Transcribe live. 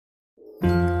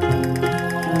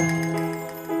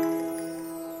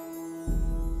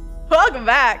Welcome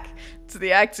back to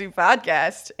the Act 2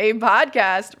 podcast, a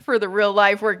podcast for the real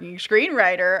life working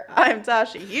screenwriter. I'm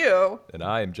Tasha Hugh. And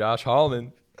I am Josh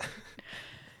Hallman.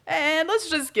 And let's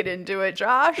just get into it,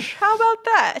 Josh. How about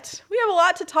that? We have a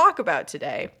lot to talk about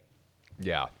today.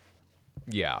 Yeah.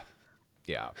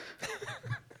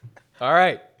 All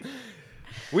right.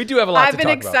 We do have a lot to talk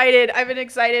about. I've been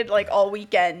excited like all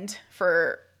weekend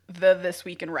for the This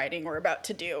Week in Writing we're about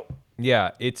to do.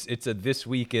 Yeah, it's a This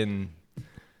Week in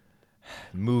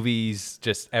Movies,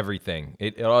 just everything.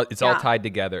 It's all tied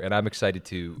together, and I'm excited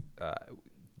to.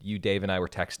 You, Dave, and I were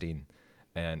texting,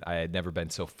 and I had never been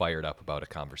so fired up about a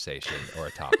conversation or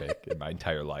a topic in my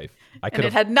entire life. And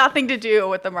it had nothing to do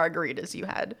with the margaritas you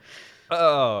had.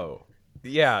 Oh,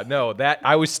 yeah, no,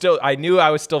 I knew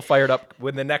I was still fired up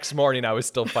when the next morning I was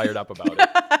still fired up about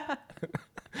it.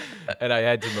 And I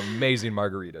had some amazing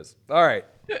margaritas. All right.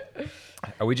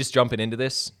 Are we just jumping into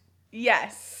this?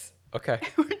 Yes. Okay.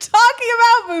 We're talking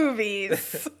about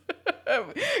movies.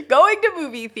 Going to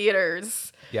movie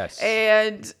theaters. Yes.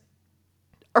 And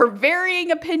our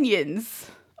varying opinions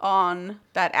on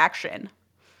that action.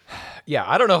 Yeah,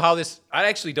 I don't know how this... I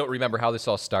actually don't remember how this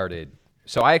all started.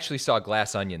 So I actually saw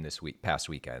Glass Onion past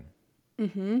weekend.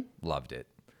 Mm-hmm. Loved it.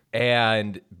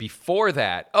 And before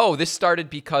that... Oh, this started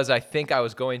because I think I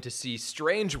was going to see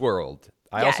Strange World.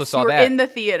 I also saw that. In the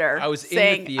theater. I was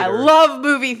saying, in the theater. I love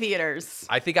movie theaters.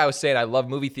 I think I was saying I love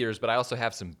movie theaters, but I also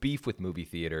have some beef with movie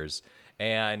theaters.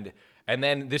 And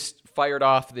then this fired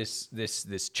off this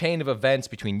chain of events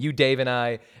between you, Dave, and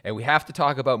I. And we have to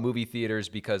talk about movie theaters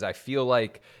because I feel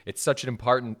like it's such an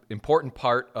important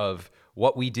part of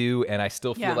what we do. And I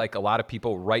still feel like a lot of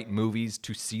people write movies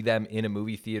to see them in a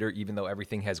movie theater, even though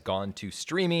everything has gone to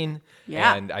streaming.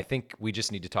 Yeah. And I think we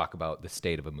just need to talk about the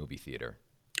state of a movie theater.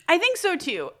 I think so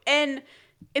too. And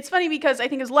it's funny because I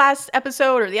think it was last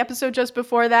episode or the episode just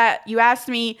before that, you asked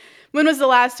me, when was the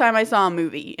last time I saw a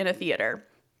movie in a theater?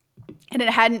 And it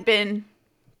hadn't been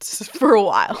for a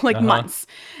while, like months.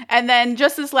 And then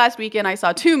just this last weekend, I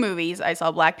saw two movies. I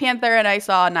saw Black Panther and I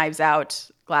saw Knives Out,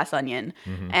 Glass Onion.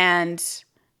 Mm-hmm. And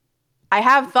I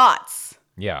have thoughts.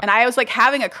 Yeah. And I was like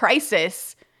having a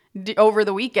crisis over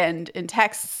the weekend in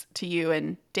texts to you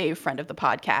and Dave, friend of the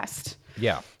podcast.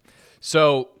 Yeah.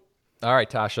 So, all right,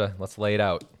 Tasha, let's lay it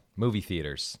out. Movie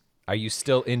theaters. Are you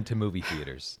still into movie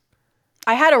theaters?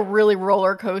 I had a really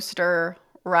roller coaster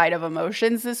ride of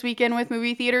emotions this weekend with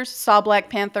movie theaters. Saw Black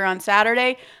Panther on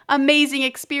Saturday. Amazing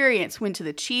experience. Went to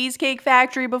the Cheesecake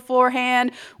Factory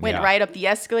beforehand. Went right up the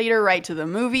escalator, right to the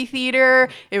movie theater.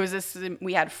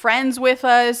 We had friends with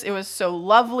us. It was so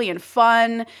lovely and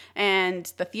fun.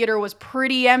 And the theater was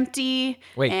pretty empty.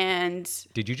 Wait, and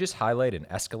did you just highlight an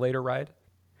escalator ride?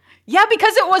 Yeah,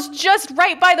 because it was just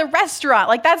right by the restaurant.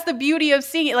 Like, that's the beauty of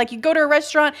seeing it. Like, you go to a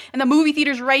restaurant and the movie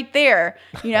theater's right there,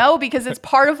 you know, because it's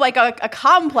part of like a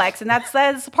complex. And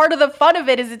that's part of the fun of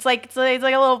it is it's like a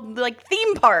little like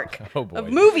theme park of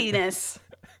moviness.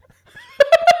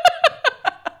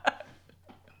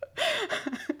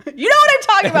 You know what I'm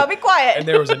talking about. Be quiet. And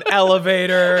there was an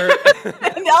elevator.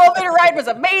 And the elevator ride was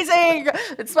amazing.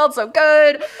 It smelled so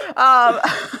good.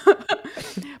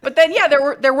 But then, yeah,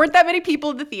 there weren't that many people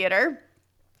in the theater,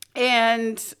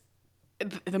 and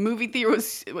the movie theater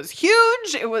was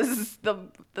huge. It was the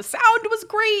sound was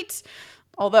great,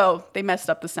 although they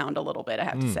messed up the sound a little bit, I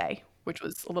have to say, which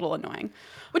was a little annoying.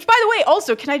 Which, by the way,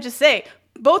 also, can I just say,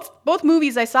 both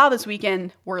movies I saw this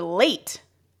weekend were late.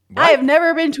 What? I have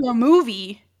never been to a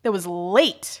movie that was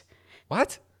late.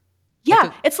 What?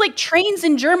 Yeah, it's like trains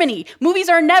in Germany. Movies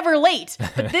are never late.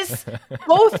 But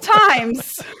both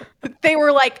times, they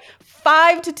were like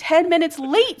 5 to 10 minutes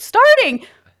late starting.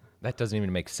 That doesn't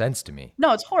even make sense to me.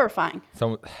 No, it's horrifying.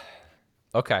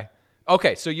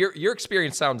 Okay, so your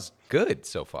experience sounds good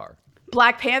so far.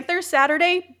 Black Panther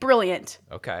Saturday, brilliant.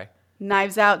 Okay.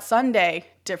 Knives Out Sunday,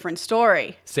 different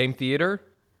story. Same theater?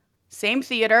 Same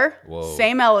theater. Whoa.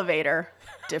 Same elevator,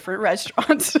 different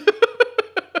restaurants.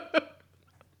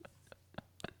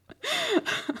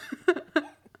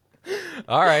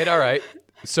 All right.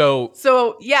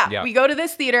 So yeah, we go to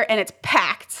this theater and it's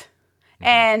packed. Mm-hmm.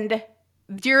 And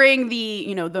during the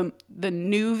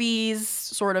Newvies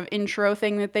sort of intro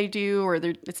thing that they do, or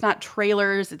it's not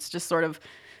trailers, it's just sort of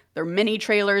they're mini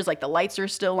trailers, like the lights are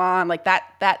still on, like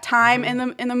that time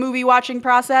in the movie watching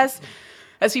process,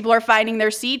 as people are finding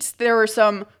their seats, there were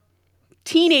some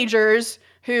teenagers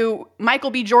who Michael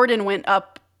B. Jordan went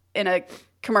up in a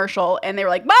commercial and they were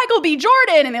like, Michael B.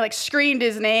 Jordan, and they like screamed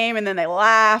his name and then they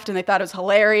laughed and they thought it was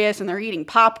hilarious and they're eating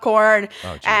popcorn.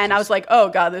 And I was like, oh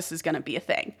God, this is gonna be a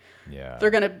thing. Yeah.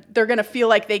 They're gonna feel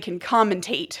like they can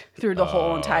commentate through the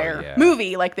whole entire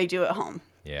movie like they do at home.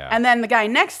 Yeah. And then the guy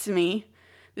next to me,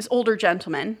 this older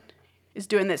gentleman, is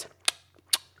doing this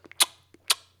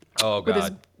Oh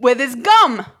God. with his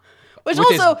gum. Which With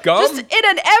his also, gum? just in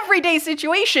an everyday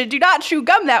situation, do not chew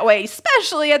gum that way,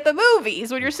 especially at the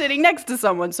movies when you're sitting next to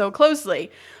someone so closely.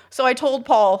 So I told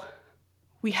Paul,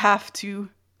 we have to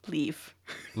leave.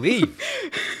 Leave.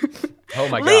 Oh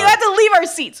my We God. have to leave our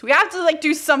seats. We have to like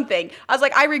do something. I was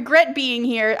like, I regret being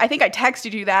here. I think I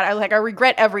texted you that. I was like, I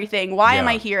regret everything. Why am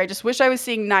Yeah. I here? I just wish I was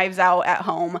seeing Knives Out at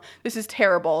home. This is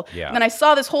terrible. Yeah. And then I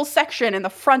saw this whole section in the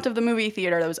front of the movie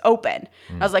theater that was open.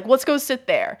 I was like, let's go sit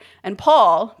there. And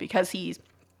Paul, because he's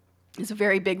a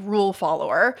very big rule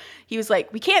follower, he was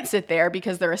like, we can't sit there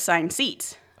because they're assigned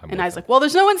seats. And I was like, well,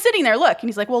 there's no one sitting there. Look. And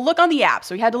he's like, well, look on the app.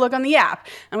 So we had to look on the app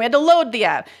and we had to load the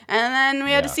app. And then we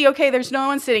had to Yeah. see, okay, there's no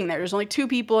one sitting there. There's only 2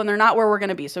 people and they're not where we're going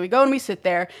to be. So we go and we sit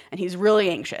there and he's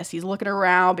really anxious. He's looking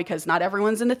around because not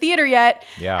everyone's in the theater yet.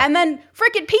 Yeah. And then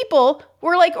freaking people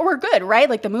were like, we're good, right?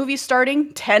 Like the movie's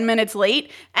starting 10 minutes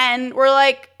late and we're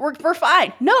like, we're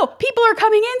fine. No, people are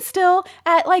coming in still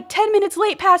at like 10 minutes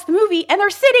late past the movie and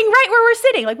they're sitting right where we're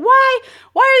sitting. Like, why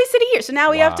are they sitting here? So now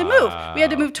we have to move. We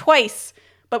had to move twice.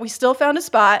 But we still found a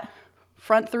spot,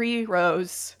 front 3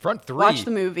 rows. Front 3? Watch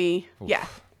the movie. Oof. Yeah.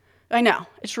 I know.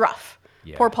 It's rough.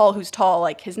 Yeah. Poor Paul, who's tall,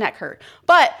 like his neck hurt.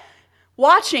 But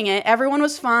watching it, everyone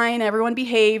was fine. Everyone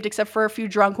behaved except for a few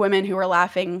drunk women who were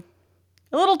laughing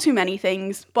a little too many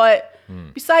things. But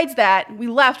besides that, we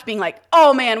left being like,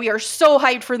 oh man, we are so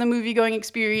hyped for the movie going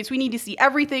experience. We need to see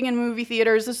everything in movie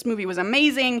theaters. This movie was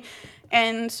amazing.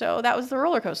 And so that was the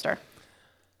roller coaster.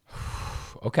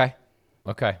 Okay.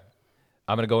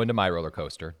 I'm going to go into my roller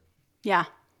coaster. Yeah.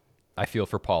 I feel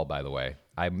for Paul, by the way.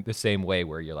 I'm the same way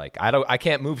where you're like, I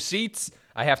can't move seats.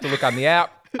 I have to look on the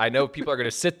app. I know people are going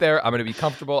to sit there. I'm going to be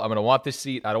comfortable. I'm going to want this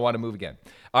seat. I don't want to move again.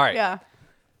 All right. Yeah.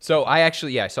 So I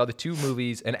saw the 2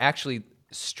 movies, and actually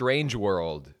Strange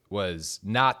World was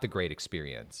not the great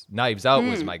experience. Knives Out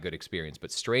was my good experience,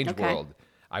 but Strange World,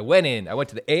 I went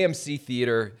to the AMC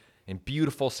theater in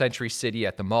beautiful Century City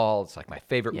at the mall. It's like my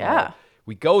favorite mall.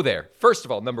 We go there. First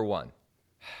of all, number 1,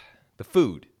 the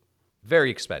food, very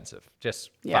expensive, just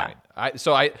fine.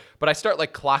 But I start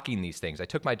like clocking these things. I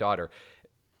took my daughter.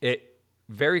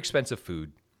 Very expensive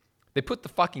food. They put the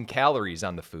fucking calories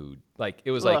on the food. Like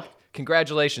it was like,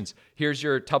 congratulations, here's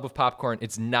your tub of popcorn.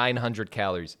 It's 900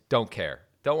 calories. Don't care.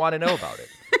 Don't want to know about it.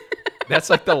 That's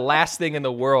like the last thing in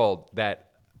the world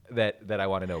that I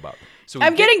want to know about. So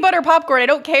I'm getting butter popcorn. I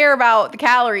don't care about the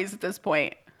calories at this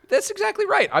point. That's exactly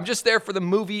right. I'm just there for the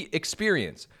movie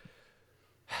experience.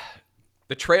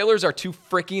 The trailers are too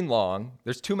freaking long.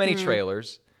 There's too many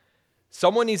trailers.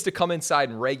 Someone needs to come inside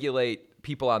and regulate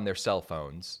people on their cell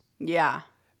phones. Yeah.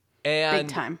 And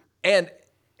Big time. And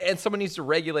someone needs to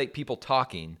regulate people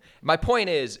talking. My point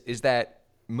is that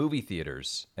movie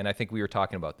theaters, and I think we were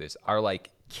talking about this, are like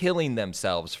killing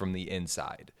themselves from the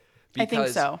inside. I think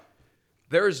so.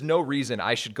 There is no reason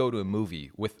I should go to a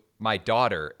movie with my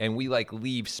daughter and we like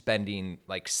leave spending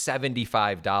like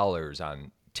 $75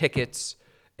 on tickets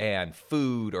and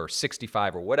food, or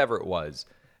 65 or whatever it was.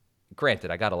 Granted,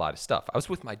 I got a lot of stuff. I was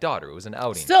with my daughter. It was an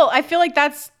outing. Still, I feel like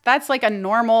that's like a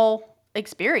normal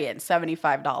experience,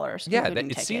 $75. Yeah, including it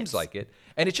tickets. seems like it.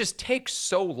 And it just takes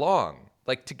so long.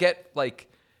 Like to get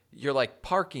like, you're like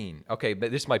parking. Okay,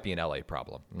 but this might be an LA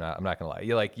problem. I'm not gonna lie.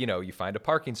 You're like, you find a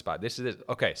parking spot. This is it.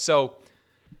 Okay, so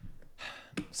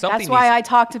something That's why I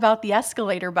talked about the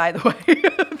escalator, by the way.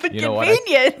 The you know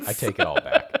convenience. what? I take it all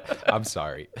back. I'm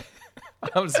sorry.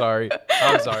 I'm sorry.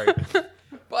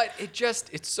 But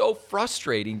it's so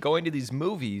frustrating going to these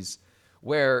movies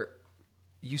where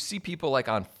you see people like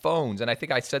on phones. And I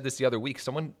think I said this the other week.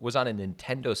 Someone was on a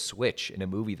Nintendo Switch in a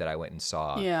movie that I went and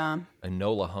saw. Yeah.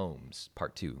 Enola Holmes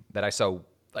Part 2 that I saw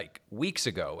like weeks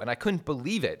ago. And I couldn't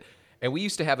believe it. And we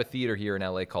used to have a theater here in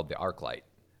LA called the ArcLight,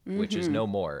 which is no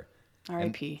more.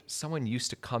 R.I.P. Someone used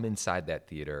to come inside that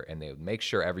theater and they would make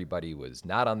sure everybody was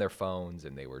not on their phones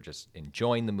and they were just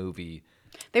enjoying the movie.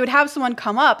 They would have someone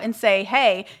come up and say,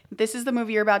 hey, this is the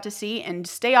movie you're about to see, and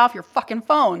stay off your fucking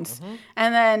phones.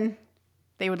 And then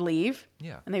they would leave.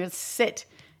 Yeah. And they would sit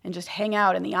and just hang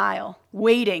out in the aisle,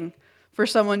 waiting for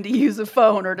someone to use a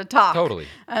phone or to talk. Totally.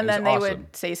 And It was then they awesome.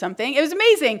 would say something. It was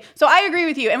amazing. So I agree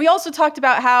with you. And we also talked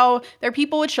about how there are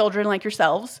people with children like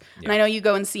yourselves. And Yeah. I know you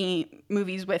go and see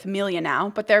movies with Amelia now,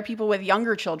 but there are people with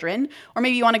younger children. Or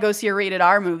maybe you want to go see a rated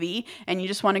R movie and you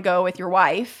just want to go with your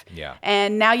wife. Yeah.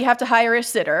 And now you have to hire a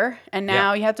sitter. And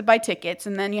now Yeah. you have to buy tickets.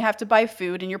 And then you have to buy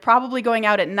food. And you're probably going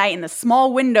out at night in the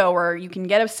small window where you can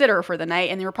get a sitter for the night.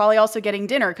 And you're probably also getting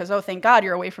dinner because, oh, thank God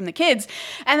you're away from the kids.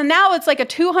 And then now it's like a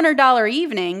 $200 $50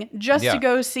 evening just Yeah. to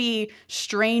go see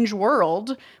Strange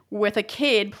World with a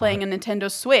kid playing a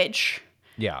Nintendo Switch.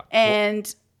 Yeah.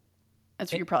 And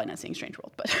you're probably not seeing Strange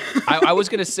World, but I was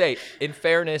going to say, in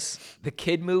fairness, the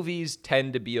kid movies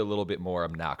tend to be a little bit more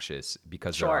obnoxious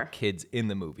because there are Sure. kids in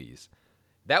the movies.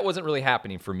 That wasn't really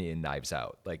happening for me in Knives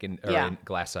Out, in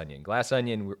Glass Onion. Glass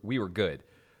Onion, we were good.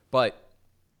 But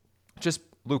just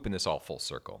looping this all full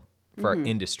circle for our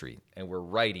industry, and we're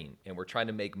writing, and we're trying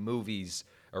to make movies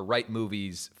or write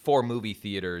movies for movie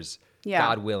theaters,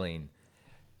 God willing.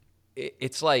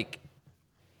 It's like,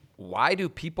 why do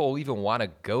people even want to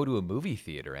go to a movie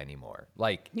theater anymore?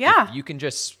 If you can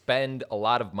just spend a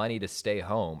lot of money to stay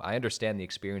home, I understand the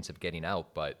experience of getting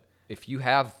out, but if you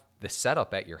have the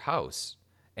setup at your house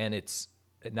and it's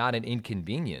not an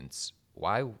inconvenience,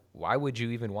 why would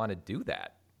you even want to do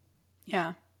that?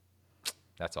 yeah.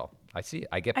 That's all. I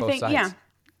get I both think, sides. yeah.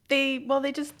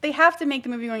 They have to make the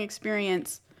movie going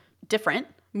experience different,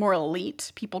 more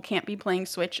elite. People can't be playing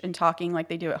Switch and talking like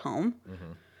they do at home.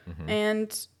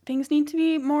 And things need to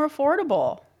be more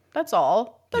affordable. That's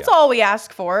all. That's all we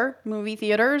ask for, movie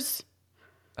theaters.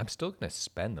 I'm still going to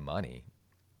spend the money.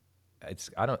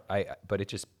 But it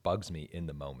just bugs me in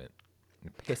the moment.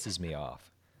 It pisses me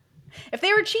off. If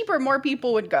they were cheaper, more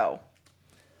people would go.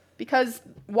 Because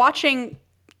watching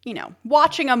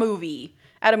a movie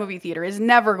at a movie theater is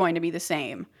never going to be the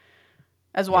same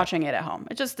as watching it at home.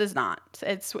 It just is not.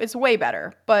 It's way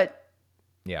better. But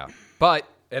yeah.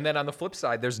 And then on the flip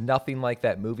side, there's nothing like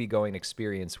that movie-going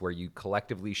experience where you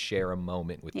collectively share a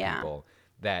moment with people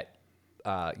that,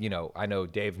 I know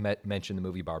Dave mentioned the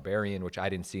movie Barbarian, which I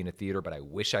didn't see in a theater, but I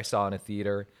wish I saw in a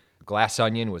theater. Glass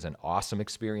Onion was an awesome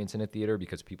experience in a theater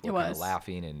because people were kind of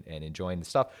laughing and enjoying the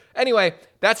stuff. Anyway,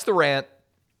 that's the rant.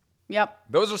 Yep.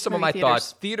 Those are some of my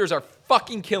thoughts. Theaters are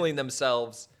fucking killing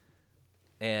themselves.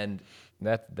 And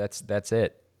that's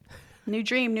it. New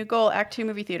dream, new goal, Act 2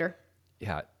 movie theater.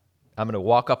 Yeah. I'm going to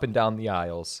walk up and down the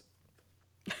aisles.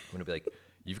 I'm going to be like,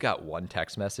 you've got one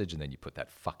text message, and then you put that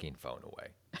fucking phone away.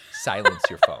 Silence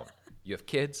your phone. You have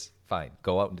kids? Fine.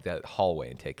 Go out into that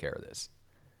hallway and take care of this.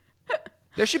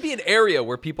 There should be an area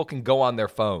where people can go on their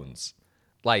phones.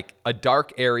 Like a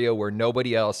dark area where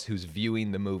nobody else who's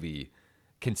viewing the movie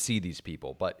can see these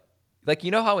people. But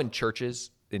how in churches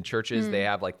they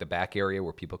have the back area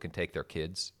where people can take their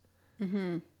kids?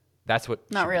 Mm-hmm. That's what...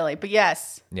 Not really, but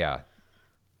yes. Yeah.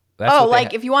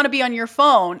 If you want to be on your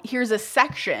phone, here's a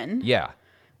section. Yeah.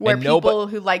 Where people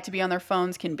who like to be on their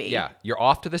phones can be. Yeah. You're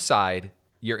off to the side.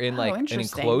 You're in an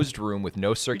enclosed room with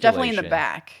no circulation. You're definitely in the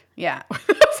back. Yeah.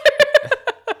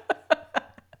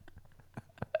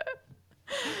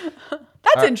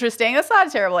 That's interesting. That's not a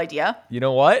terrible idea. You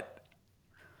know what?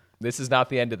 This is not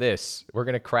the end of this. We're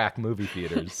going to crack movie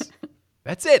theaters.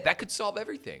 That's it. That could solve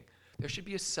everything. There should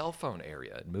be a cell phone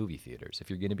area in movie theaters. If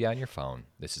you're going to be on your phone,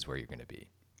 this is where you're going to be.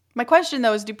 My question,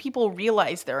 though, is do people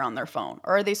realize they're on their phone?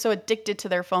 Or are they so addicted to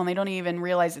their phone they don't even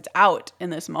realize it's out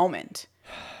in this moment?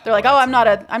 They're like, I'm not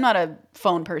a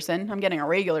phone person. I'm getting a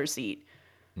regular seat.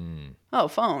 Oh,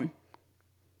 phone.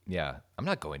 Yeah. I'm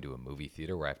not going to a movie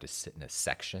theater where I have to sit in a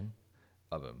section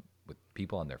with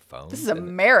people on their phones. This is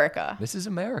America. This is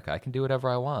America. I can do whatever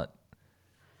I want.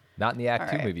 Not in the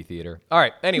Act 2 movie theater. All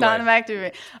right. Anyway. Not in the Act 2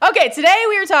 movie. Okay. Today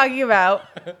we are talking about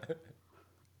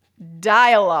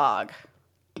dialogue,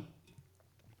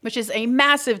 which is a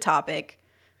massive topic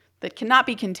that cannot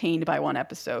be contained by one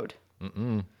episode.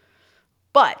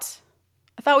 But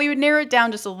I thought we would narrow it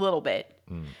down just a little bit,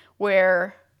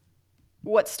 where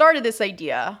what started this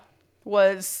idea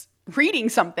was reading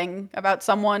something about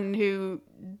someone who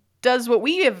does what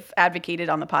we have advocated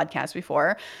on the podcast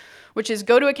before, which is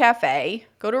go to a cafe,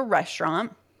 go to a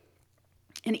restaurant,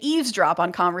 and eavesdrop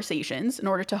on conversations in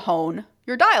order to hone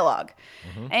your dialogue.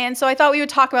 And so I thought we would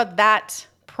talk about that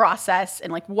process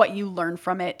and what you learn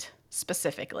from it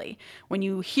specifically. When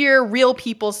you hear real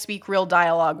people speak real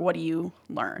dialogue, what do you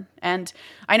learn? And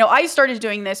I know I started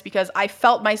doing this because I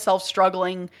felt myself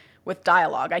struggling with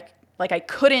dialogue. I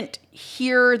couldn't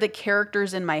hear the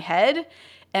characters in my head,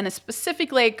 and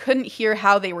specifically I couldn't hear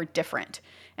how they were different.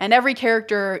 And every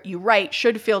character you write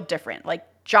should feel different. Like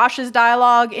Josh's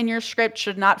dialogue in your script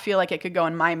should not feel like it could go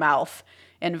in my mouth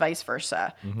and vice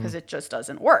versa, because it just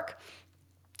doesn't work.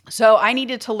 So I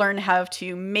needed to learn how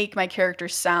to make my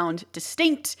characters sound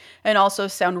distinct and also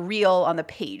sound real on the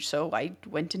page. So I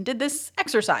went and did this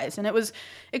exercise, and it was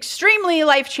extremely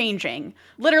life-changing.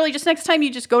 Literally, just next time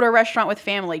you just go to a restaurant with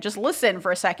family, just listen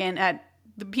for a second at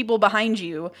the people behind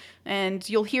you, and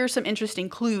you'll hear some interesting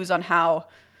clues on how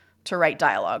to write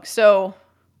dialogue. So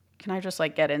can I just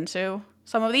get into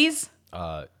some of these?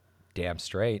 Damn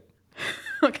straight.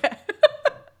 Okay.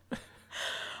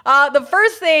 The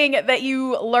first thing that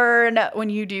you learn when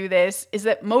you do this is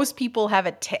that most people have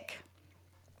a tic.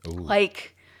 Ooh.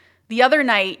 Like the other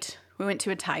night, we went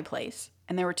to a Thai place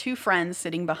and there were two friends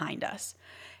sitting behind us.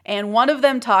 And one of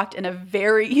them talked in a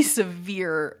very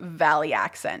severe Valley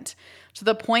accent to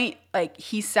the point like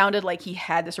he sounded like he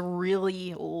had this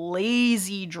really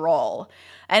lazy drawl.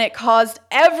 And it caused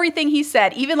everything he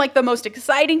said, even like the most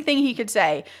exciting thing he could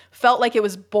say, felt like it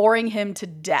was boring him to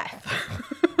death.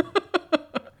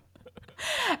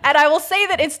 And I will say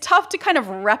that it's tough to kind of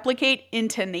replicate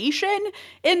intonation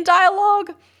in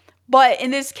dialogue. But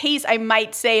in this case, I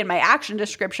might say in my action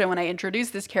description when I introduce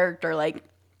this character, like,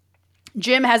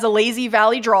 Jim has a lazy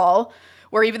Valley drawl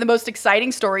where even the most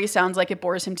exciting story sounds like it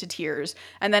bores him to tears.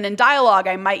 And then in dialogue,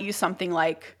 I might use something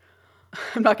like,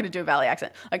 I'm not going to do a Valley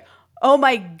accent, like, oh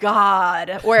my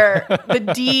God, where the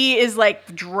D is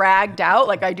like dragged out,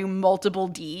 like I do multiple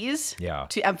Ds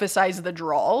to emphasize the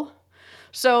drawl.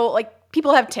 So like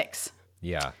people have tics.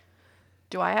 Yeah.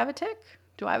 Do I have a tic?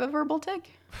 Do I have a verbal tic?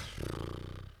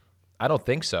 I don't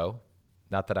think so.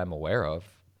 Not that I'm aware of.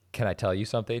 Can I tell you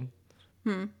something?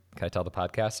 Can I tell the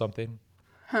podcast something?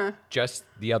 Just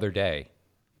the other day,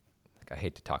 I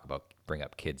hate to bring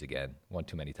up kids again, one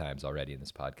too many times already in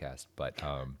this podcast, but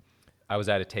I was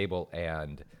at a table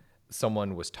and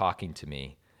someone was talking to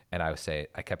me and I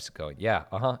kept going, yeah.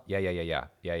 Like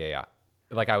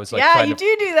I was like, yeah, you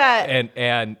do that.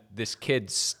 And this kid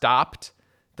stopped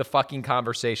the fucking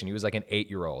conversation. He was like an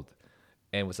 8-year-old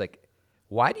and was like,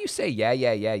 why do you say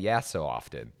yeah so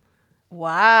often?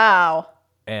 Wow.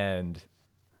 And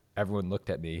everyone looked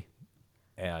at me,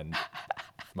 and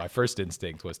my first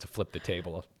instinct was to flip the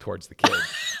table towards the kid.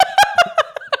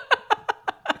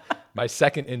 My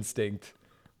second instinct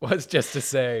was just to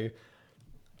say,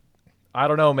 I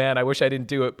don't know, man. I wish I didn't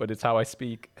do it, but it's how I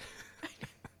speak.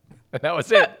 And that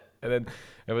was it. And then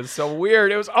it was so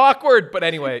weird. It was awkward. But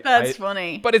anyway. That's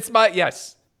funny. But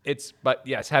yes,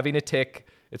 having a tic,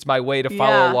 it's my way to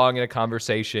follow along in a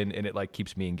conversation, and it like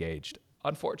keeps me engaged,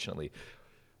 unfortunately.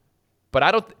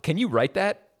 But can you write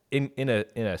that in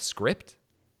a script?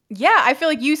 Yeah, I feel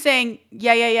like you saying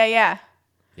yeah. Yeah.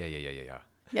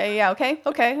 Yeah, okay.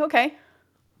 Fuck. Okay.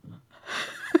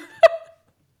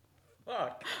 Oh,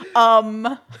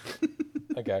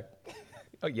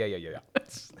 yeah.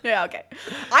 Yeah, okay.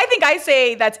 I think I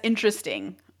say that's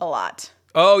interesting a lot.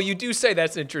 Oh, you do say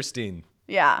that's interesting.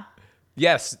 Yeah.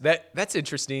 Yes, that's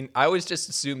interesting. I always just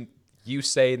assume you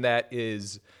saying that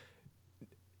is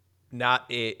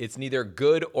it's neither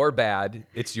good or bad.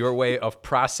 It's your way of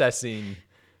processing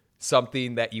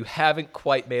something that you haven't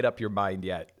quite made up your mind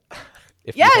yet.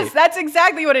 Yes, that's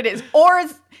exactly what it is. Or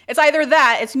it's either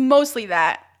that, it's mostly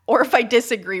that, or if I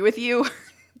disagree with you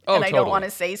and I don't want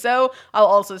to say so, I'll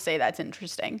also say that's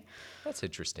interesting. That's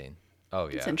interesting. Oh,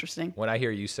 yeah. It's interesting. When I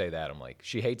hear you say that, I'm like,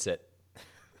 she hates it.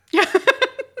 Yeah.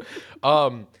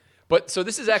 But so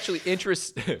this is actually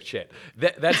shit.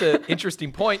 That's an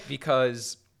interesting point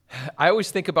because I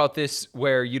always think about this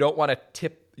where you don't want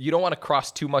to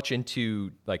cross too much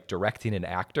into like directing an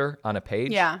actor on a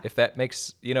page. Yeah. If that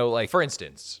makes, like for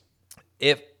instance,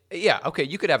 you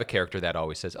could have a character that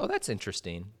always says, oh, that's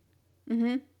interesting.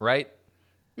 Mm-hmm. Right?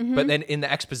 Mm-hmm. But then in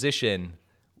the exposition,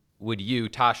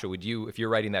 Tasha, if you're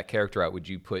writing that character out, would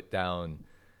you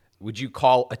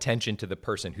call attention to the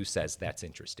person who says that's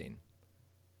interesting?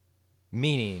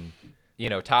 Meaning,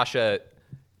 Tasha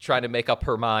trying to make up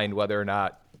her mind whether or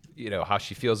not, how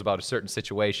she feels about a certain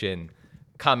situation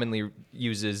commonly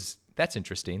uses, that's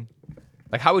interesting.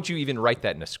 Like, how would you even write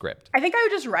that in a script? I think I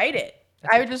would just write it.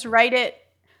 I would just write it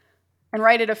and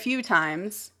write it a few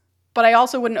times, but I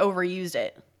also wouldn't overuse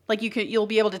it. Like you'll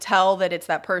be able to tell that it's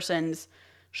that person's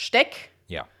shtick.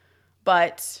 Yeah.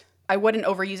 But I wouldn't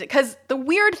overuse it. Because the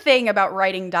weird thing about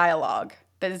writing dialogue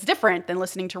that is different than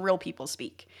listening to real people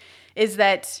speak is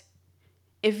that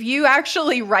if you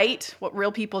actually write what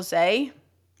real people say,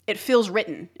 it feels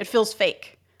written. It feels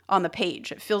fake on the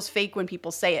page. It feels fake when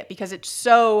people say it because it's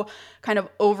so kind of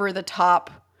over the top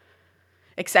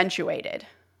accentuated.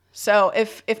 So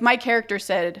if my character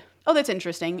said, oh, that's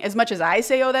interesting, as much as I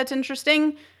say, oh, that's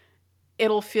interesting,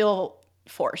 it'll feel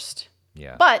forced.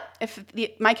 Yeah. But if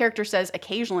my character says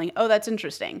occasionally, oh, that's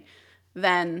interesting,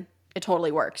 then it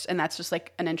totally works. And that's just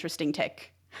like an interesting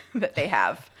tic that they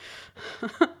have.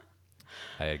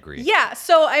 I agree. Yeah.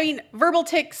 So, I mean, verbal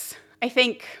tics, I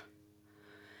think,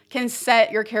 can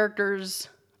set your characters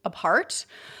apart.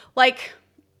 Like,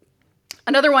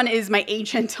 another one is my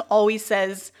agent always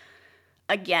says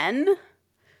again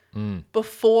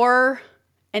before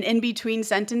and in between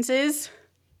sentences,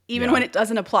 even when it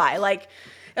doesn't apply. Like,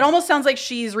 it almost sounds like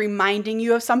she's reminding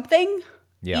you of something,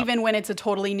 Yeah. even when it's a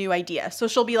totally new idea. So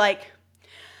she'll be like,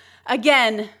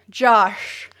 again,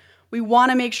 Josh, we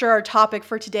want to make sure our topic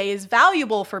for today is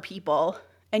valuable for people.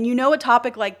 And you know, a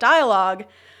topic like dialogue,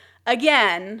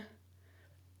 again,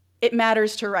 it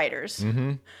matters to writers.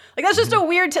 Like, that's just a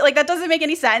weird, like, that doesn't make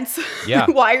any sense. Yeah.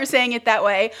 Why you're saying it that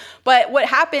way. But what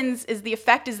happens is the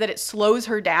effect is that it slows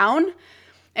her down.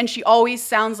 And she always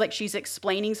sounds like she's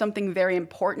explaining something very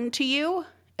important to you.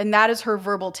 And that is her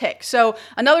verbal tick. So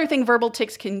another thing verbal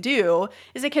ticks can do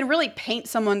is it can really paint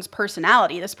someone's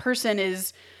personality. This person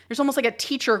is, there's almost like a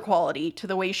teacher quality to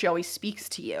the way she always speaks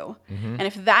to you. And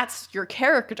if that's your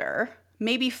character,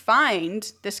 maybe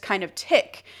find this kind of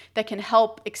tick that can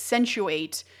help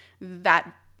accentuate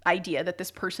that idea that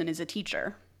this person is a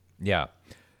teacher. Yeah.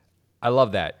 I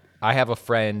love that. I have a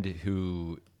friend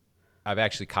who I've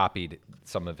actually copied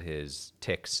some of his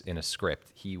ticks in a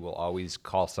script. He will always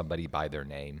call somebody by their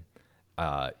name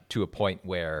to a point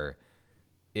where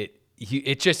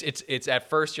it's at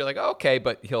first you're like, oh, okay,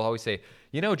 but he'll always say,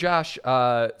 Josh,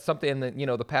 something that,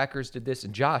 the Packers did this,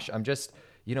 and Josh, I'm just,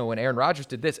 when Aaron Rodgers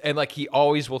did this, and like he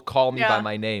always will call me by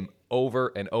my name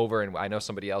over and over. And I know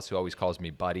somebody else who always calls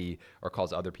me buddy or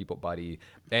calls other people buddy.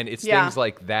 And it's things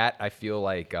like that. I feel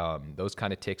like those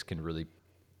kind of ticks can really,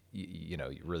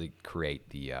 really create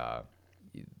the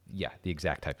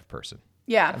exact type of person.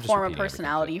 Yeah, form a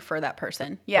personality for that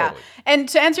person. Yeah. Totally. And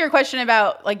to answer your question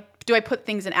about, like, do I put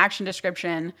things in action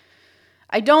description?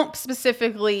 I don't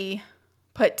specifically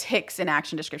put ticks in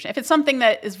action description. If it's something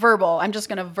that is verbal, I'm just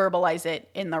going to verbalize it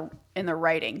in the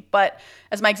writing. But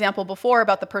as my example before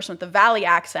about the person with the Valley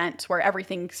accent, where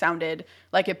everything sounded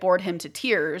like it bored him to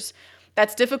tears,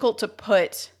 that's difficult to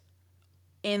put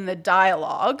in the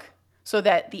dialogue so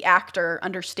that the actor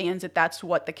understands that that's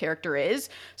what the character is.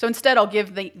 So instead, I'll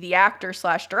give the actor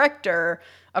 / director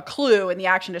a clue in the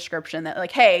action description that,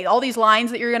 like, hey, all these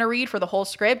lines that you're going to read for the whole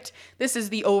script, this is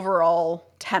the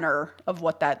overall tenor of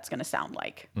what that's going to sound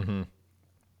like.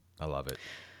 I love it.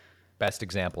 Best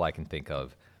example I can think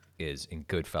of is in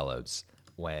Goodfellas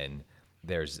when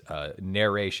there's a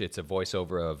narration. It's a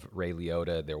voiceover of Ray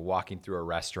Liotta. They're walking through a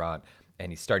restaurant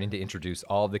and he's starting to introduce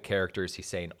all of the characters. He's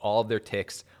saying all of their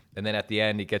ticks. And then at the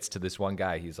end, he gets to this one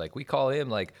guy. He's like, we call him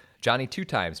like Johnny Two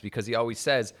Times because he always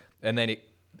says, and then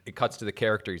it cuts to the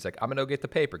character. He's like, I'm going to go get the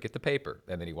paper.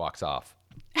 And then he walks off.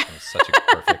 It's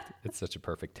such a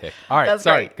perfect tick. All right. That's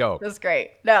sorry. Great. Go. That's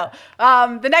great. No.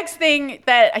 The next thing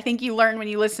that I think you learn when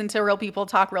you listen to real people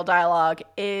talk real dialogue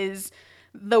is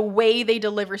the way they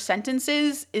deliver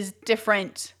sentences is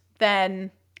different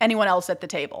than anyone else at the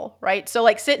table, right? So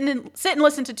like sit and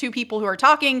listen to two people who are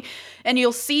talking, and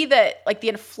you'll see that like the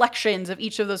inflections of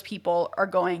each of those people are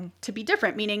going to be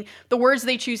different, meaning the words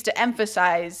they choose to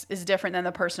emphasize is different than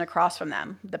the person across from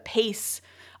them. The pace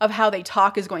of how they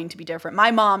talk is going to be different. My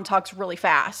mom talks really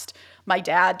fast. My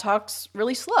dad talks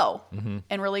really slow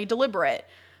and really deliberate.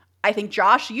 I think,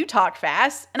 Josh, you talk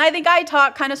fast, and I think I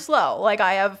talk kind of slow. Like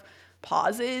I have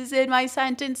pauses in my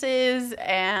sentences,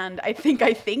 and I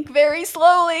think very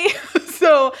slowly.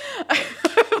 So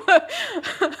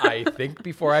I think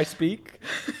before I speak.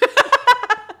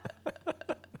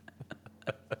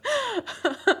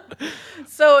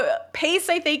 So pace,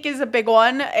 I think, is a big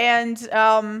one. And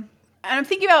I'm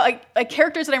thinking about like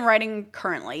characters that I'm writing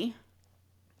currently.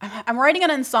 I'm writing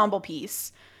an ensemble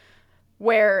piece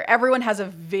where everyone has a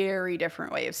very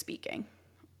different way of speaking.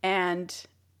 And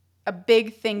a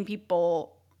big thing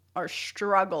people are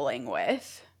struggling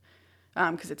with,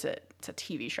 because it's a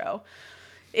TV show,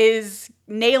 is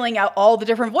nailing out all the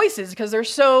different voices because they're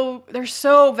so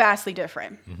vastly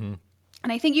different. And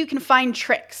I think you can find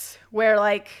tricks where,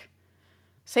 like,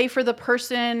 say for the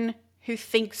person who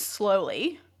thinks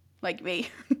slowly, like me,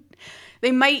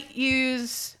 they might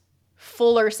use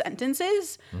fuller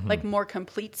sentences, like more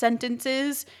complete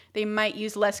sentences. They might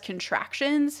use less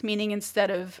contractions, meaning instead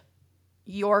of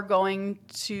you're going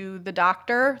to the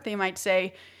doctor, they might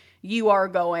say you are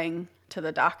going to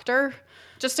the doctor,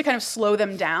 just to kind of slow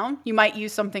them down. You might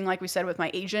use something like we said with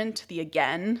my agent, the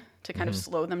again, to kind of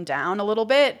slow them down a little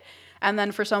bit. And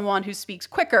then for someone who speaks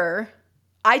quicker,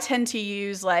 I tend to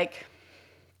use like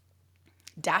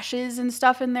dashes and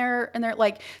stuff in their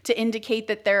like to indicate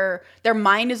that their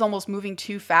mind is almost moving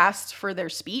too fast for their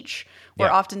speech,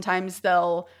 where oftentimes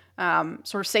they'll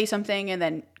sort of say something and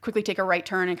then quickly take a right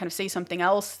turn and kind of say something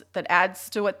else that adds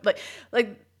to what like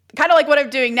kind of like what I'm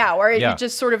doing now, where you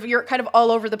just sort of, you're kind of all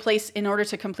over the place in order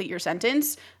to complete your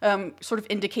sentence, sort of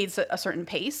indicates a certain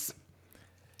pace.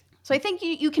 So I think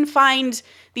you can find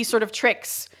these sort of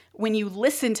tricks when you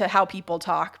listen to how people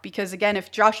talk, because again,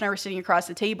 if Josh and I were sitting across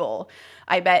the table,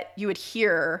 I bet you would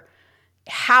hear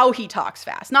how he talks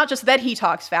fast. Not just that he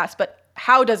talks fast, but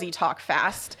how does he talk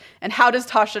fast and how does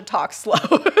Tasha talk slow?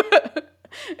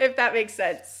 If that makes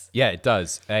sense. Yeah, it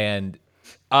does. And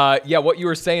what you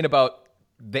were saying about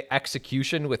the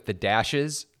execution with the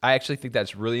dashes, I actually think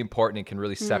that's really important and can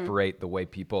really separate the way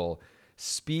people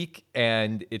speak.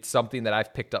 And it's something that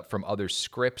I've picked up from other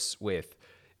scripts with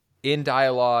in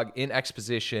dialogue, in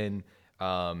exposition,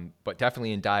 but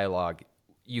definitely in dialogue,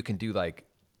 you can do like ...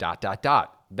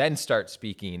 then start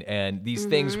speaking. And these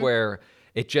things where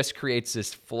it just creates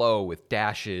this flow with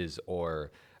dashes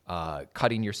or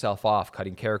cutting yourself off,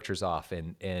 cutting characters off.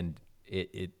 And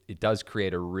it does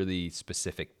create a really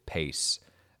specific pace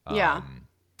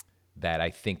that I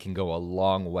think can go a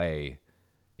long way.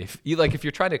 If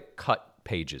you're trying to cut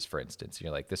pages, for instance, and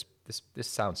you're like, this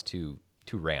sounds too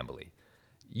rambly.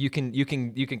 You can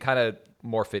kind of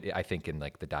morph it, I think, in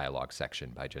like the dialogue section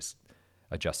by just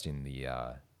adjusting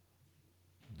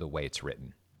the way it's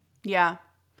written. Yeah.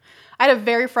 I had a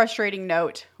very frustrating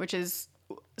note, which is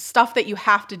stuff that you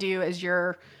have to do as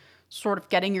you're sort of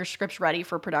getting your scripts ready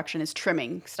for production is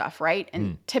trimming stuff, right?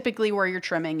 And typically where you're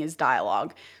trimming is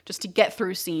dialogue, just to get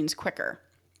through scenes quicker.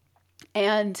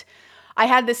 And I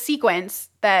had this sequence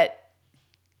that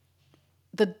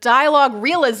the dialogue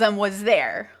realism was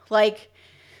there. Like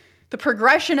the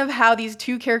progression of how these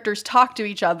two characters talk to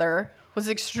each other was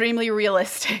extremely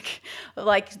realistic.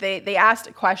 Like they asked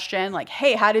a question like,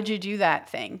 hey, how did you do that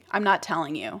thing? I'm not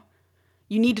telling you.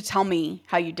 You need to tell me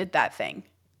how you did that thing.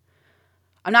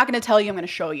 I'm not going to tell you, I'm going to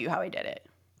show you how I did it.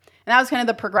 And that was kind of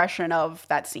the progression of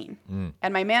that scene.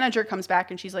 And my manager comes back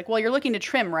and she's like, well, you're looking to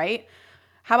trim, right?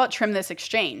 How about trim this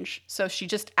exchange? So she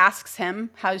just asks him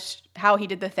how he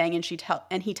did the thing and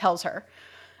he tells her.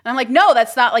 And I'm like, no,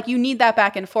 that's not, like, you need that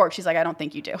back and forth. She's like, I don't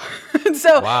think you do.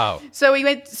 Wow. So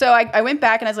I went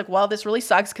back and I was like, well, this really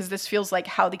sucks because this feels like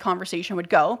how the conversation would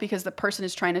go because the person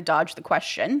is trying to dodge the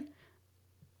question.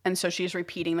 And so she's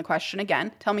repeating the question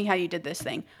again. Tell me how you did this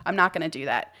thing. I'm not going to do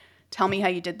that. Tell me how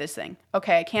you did this thing.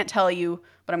 Okay, I can't tell you,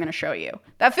 but I'm going to show you.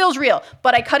 That feels real.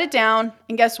 But I cut it down,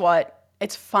 and guess what?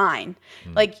 It's fine.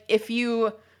 Like, if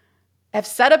you have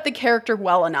set up the character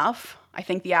well enough, I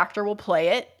think the actor will play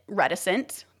it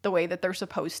reticent, the way that they're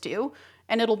supposed to,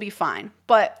 and it'll be fine.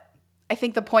 But I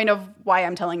think the point of why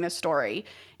I'm telling this story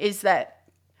is that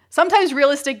sometimes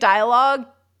realistic dialogue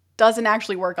doesn't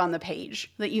actually work on the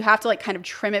page, that you have to like kind of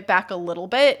trim it back a little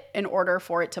bit in order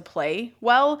for it to play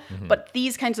well. But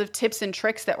these kinds of tips and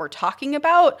tricks that we're talking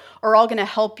about are all going to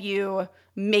help you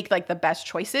make like the best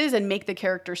choices and make the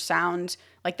characters sound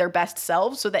like their best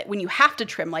selves, so that when you have to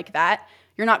trim like that,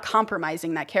 you're not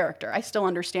compromising that character. I still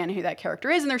understand who that character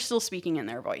is and they're still speaking in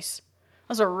their voice. That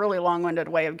was a really long-winded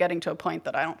way of getting to a point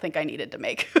that I don't think I needed to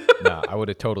make. No, I would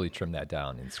have totally trimmed that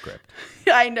down in script.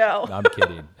 I know. No, I'm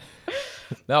kidding.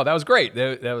 No, that was great.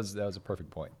 That was a perfect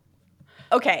point.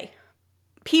 Okay.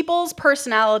 People's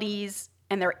personalities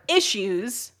and their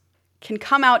issues can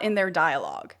come out in their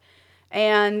dialogue.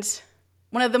 And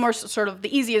one of the more sort of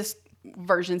the easiest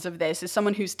versions of this is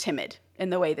someone who's timid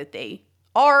in the way that they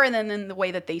are and then in the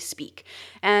way that they speak.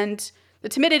 And the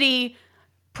timidity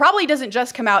probably doesn't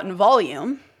just come out in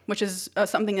volume, which is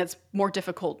something that's more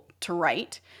difficult to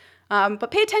write.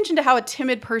 But pay attention to how a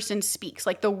timid person speaks,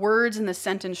 like the words and the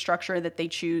sentence structure that they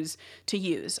choose to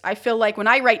use. I feel like when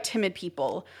I write timid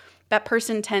people, that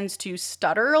person tends to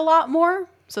stutter a lot more.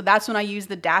 So that's when I use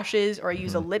the dashes, or I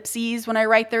use ellipses when I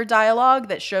write their dialogue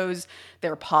that shows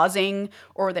they're pausing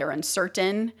or they're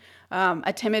uncertain.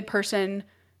 A timid person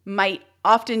might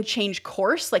often change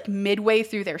course like midway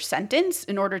through their sentence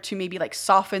in order to maybe like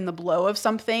soften the blow of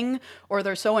something, or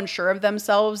they're so unsure of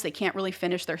themselves they can't really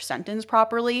finish their sentence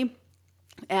properly.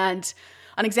 And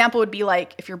an example would be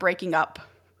like if you're breaking up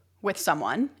with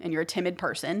someone and you're a timid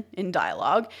person in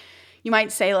dialogue, you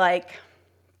might say like,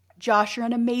 Josh, you're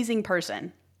an amazing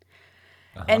person.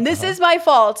 And this is my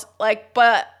fault. Like,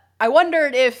 but I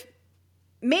wondered if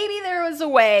maybe there was a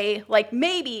way, like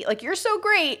maybe, like you're so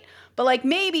great, but like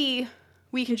maybe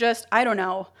we can just, I don't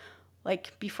know,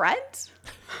 like be friends?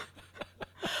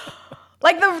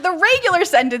 Like the regular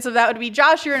sentence of that would be,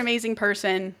 Josh, you're an amazing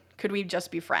person. Could we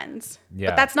just be friends?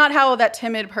 Yeah. But that's not how that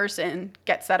timid person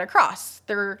gets that across.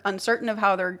 They're uncertain of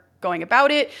how they're going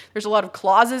about it. There's a lot of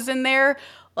clauses in there.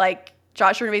 Like,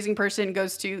 Josh, you're an amazing person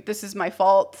goes to, this is my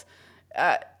fault.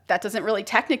 That doesn't really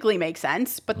technically make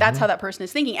sense, but that's how that person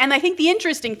is thinking. And I think the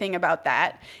interesting thing about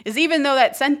that is even though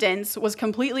that sentence was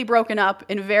completely broken up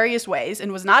in various ways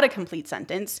and was not a complete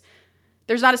sentence,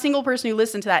 there's not a single person who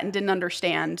listened to that and didn't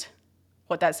understand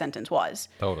what that sentence was.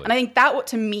 Totally. And I think that,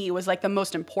 to me, was like the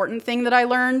most important thing that I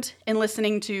learned in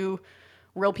listening to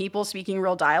real people speaking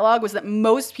real dialogue, was that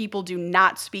most people do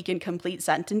not speak in complete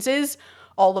sentences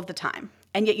all of the time.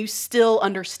 and yet you still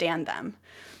understand them.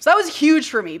 So that was huge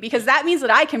for me because that means that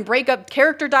I can break up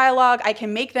character dialogue. I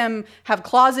can make them have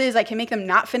clauses. I can make them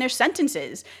not finish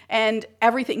sentences, and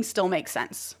everything still makes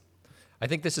sense. I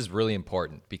think this is really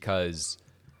important because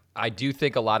I do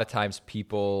think a lot of times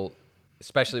people,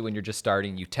 especially when you're just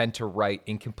starting, you tend to write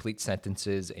incomplete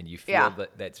sentences and you feel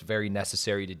that that's very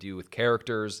necessary to do with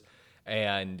characters,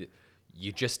 and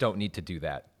you just don't need to do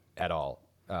that at all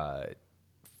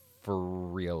for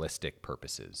realistic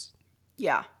purposes.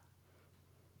 Yeah.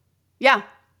 Yeah.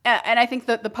 And I think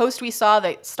that the post we saw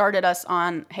that started us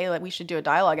on, hey, like, we should do a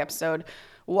dialogue episode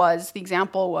the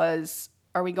example was,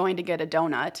 are we going to get a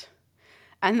donut?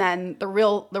 And then the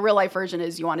real life version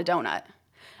is, you want a donut.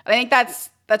 And I think that's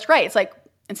right. It's like,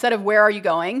 instead of where are you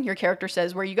going, your character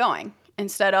says, where are you going?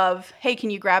 Instead of, hey, can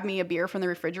you grab me a beer from the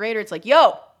refrigerator? It's like,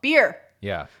 yo, beer.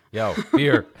 Yeah. Yo,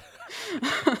 beer.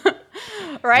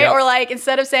 Right? Yep. Or like,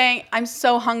 instead of saying, I'm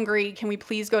so hungry, can we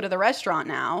please go to the restaurant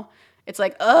now? It's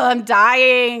like, I'm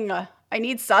dying. I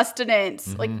need sustenance.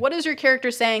 Mm-hmm. Like, what is your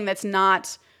character saying that's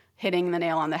not hitting the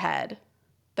nail on the head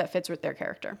that fits with their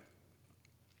character?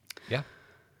 Yeah.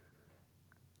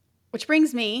 Which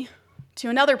brings me to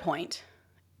another point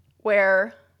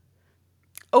where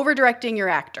over-directing your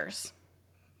actors.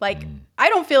 Like, I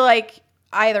don't feel like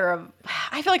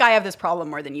I feel like I have this problem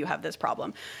more than you have this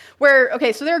problem.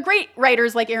 So there are great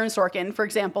writers like Aaron Sorkin, for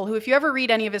example, who, if you ever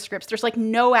read any of his scripts, there's like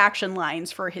no action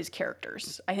lines for his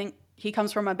characters. I think he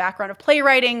comes from a background of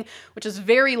playwriting, which is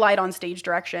very light on stage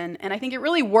direction. And I think it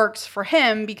really works for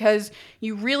him because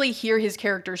you really hear his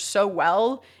characters so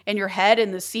well in your head,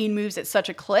 and the scene moves at such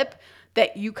a clip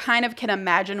that you kind of can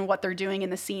imagine what they're doing in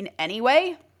the scene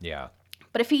anyway. Yeah.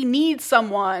 But if he needs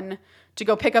someone to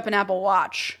go pick up an Apple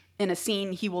Watch in a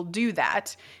scene, he will do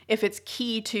that if it's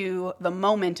key to the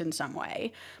moment in some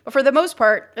way. But for the most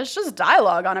part, it's just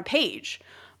dialogue on a page.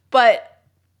 But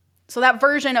so that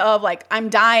version of like, I'm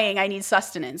dying, I need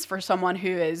sustenance for someone who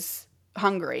is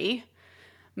hungry,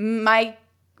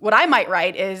 what I might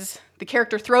write is the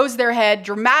character throws their head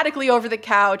dramatically over the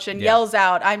couch and yells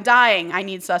out, I'm dying, I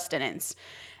need sustenance.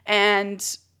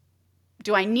 And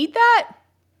do I need that?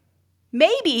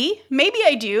 Maybe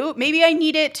I do. Maybe I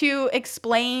need it to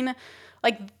explain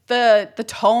like the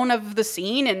tone of the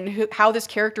scene and how this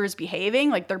character is behaving.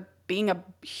 Like, they're being a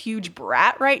huge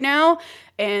brat right now,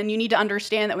 and you need to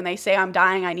understand that when they say I'm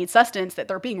dying, I need sustenance, that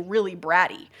they're being really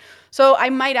bratty. So I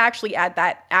might actually add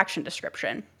that action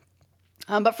description.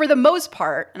 But for the most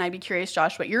part, and I'd be curious,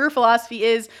 Josh, what your philosophy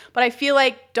is, but I feel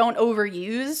like don't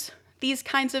overuse these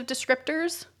kinds of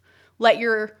descriptors. Let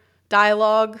your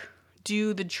dialogue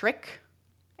do the trick.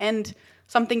 And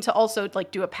something to also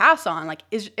like do a pass on, like,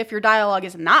 is if your dialogue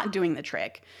is not doing the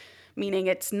trick, meaning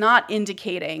it's not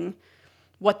indicating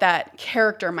what that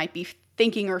character might be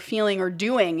thinking or feeling or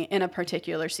doing in a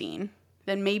particular scene,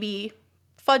 then maybe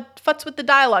futz with the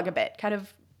dialogue a bit, kind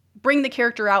of bring the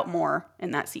character out more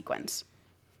in that sequence.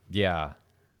 Yeah.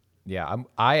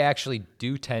 I actually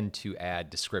do tend to add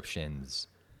descriptions,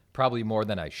 probably more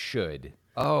than I should.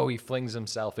 Oh, he flings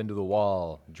himself into the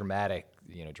wall,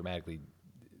 dramatically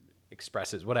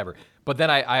expresses whatever. But then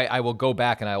I will go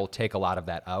back and I will take a lot of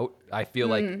that out. I feel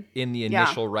like in the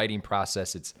initial writing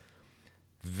process, it's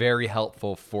very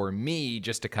helpful for me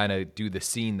just to kind of do the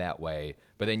scene that way.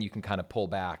 But then you can kind of pull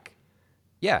back.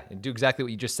 Yeah, and do exactly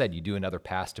what you just said. You do another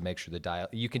pass to make sure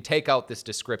you can take out this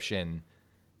description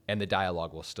and the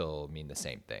dialogue will still mean the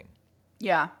same thing.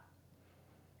 Yeah.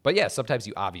 But yeah, sometimes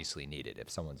you obviously need it. If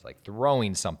someone's like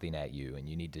throwing something at you and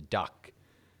you need to duck.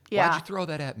 Yeah. Why'd you throw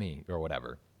that at me? Or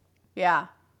whatever. Yeah.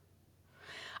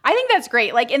 I think that's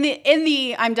great. Like in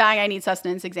the I'm dying, I need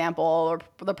sustenance example, or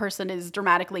the person is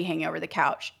dramatically hanging over the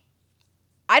couch.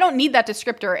 I don't need that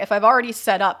descriptor if I've already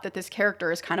set up that this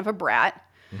character is kind of a brat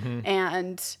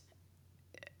and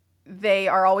they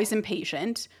are always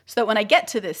impatient, so that when I get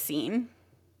to this scene,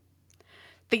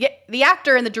 the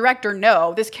actor and the director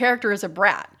know this character is a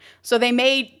brat. So they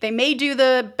may do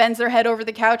the bends their head over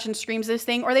the couch and screams this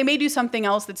thing, or they may do something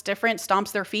else that's different,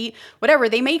 stomps their feet, whatever.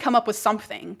 They may come up with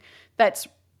something that's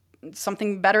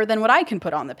something better than what I can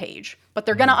put on the page. But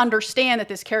they're going to understand that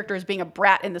this character is being a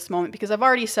brat in this moment because I've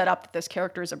already set up that this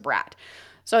character is a brat.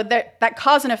 So that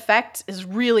cause and effect is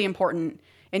really important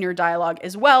in your dialogue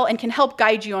as well, and can help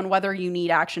guide you on whether you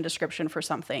need action description for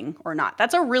something or not.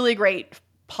 That's a really great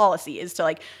policy, is to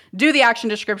like do the action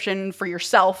description for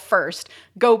yourself first,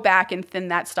 go back and thin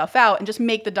that stuff out, and just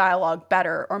make the dialogue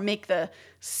better or make the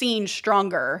scene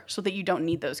stronger so that you don't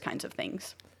need those kinds of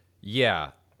things.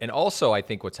 Yeah. And also, I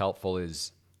think what's helpful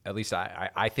is, at least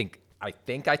I think I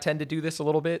tend to do this a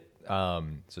little bit,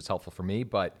 so it's helpful for me,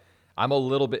 but I'm a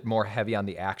little bit more heavy on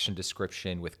the action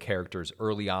description with characters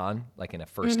early on, like in a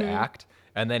first act.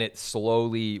 And then it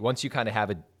slowly, once you kind of have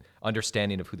an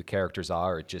understanding of who the characters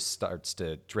are, it just starts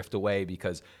to drift away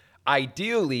because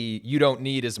ideally you don't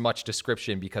need as much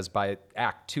description because by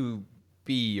act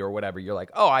 2B or whatever, you're like,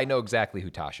 oh, I know exactly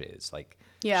who Tasha is. Like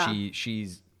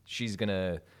she's going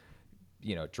to,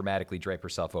 dramatically drape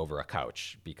herself over a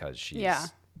couch because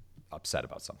she's upset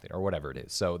about something or whatever it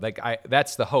is. So like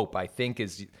that's the hope, I think,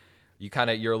 is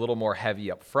you're a little more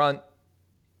heavy up front,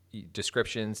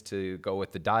 descriptions to go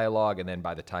with the dialogue, and then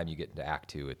by the time you get into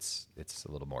act 2, it's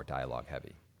a little more dialogue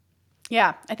heavy.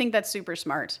 Yeah, I think that's super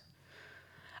smart.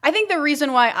 I think the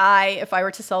reason why if I were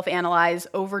to self-analyze,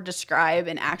 over-describe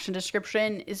an action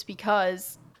description is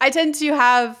because I tend to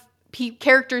have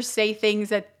characters say things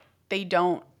that they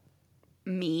don't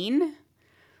mean,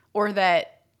 or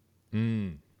that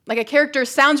like a character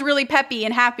sounds really peppy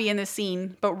and happy in this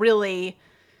scene, but really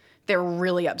they're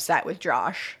really upset with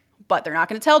Josh, but they're not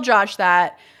going to tell Josh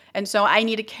that. And so I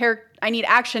need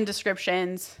action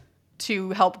descriptions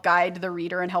to help guide the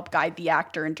reader and help guide the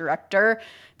actor and director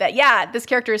that, this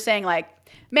character is saying like,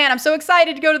 man, I'm so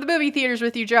excited to go to the movie theaters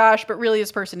with you, Josh, but really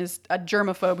this person is a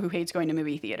germaphobe who hates going to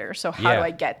movie theaters. So how do I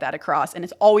get that across? And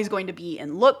it's always going to be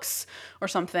in looks or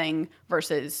something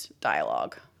versus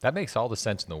dialogue. That makes all the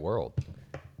sense in the world.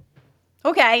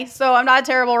 Okay, so I'm not a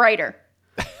terrible writer.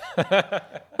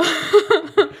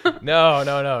 No,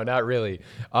 not really.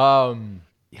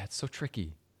 It's so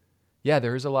tricky. Yeah,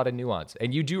 there is a lot of nuance.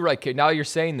 And you do write, now you're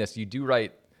saying this, you do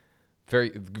write very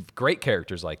great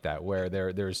characters like that, where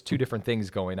there's two different things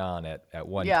going on at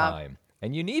one time.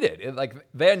 And you need it.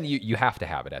 Then you have to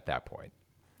have it at that point.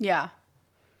 Yeah.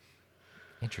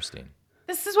 Interesting.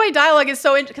 This is why dialogue is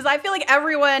so interesting, because I feel like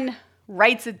everyone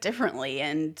writes it differently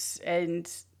and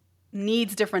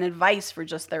needs different advice for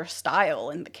just their style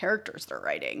and the characters they're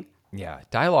writing. Yeah,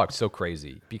 dialogue's so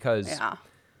crazy because,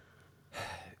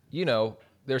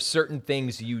 there's certain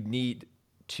things you need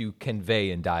to convey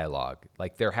in dialogue.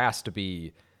 Like there has to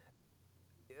be,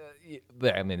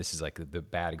 this is like the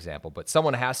bad example, but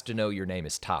someone has to know your name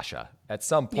is Tasha at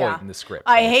some point in the script.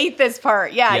 I hate this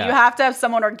part. Yeah, you have to have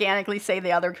someone organically say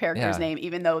the other character's name,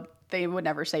 even though they would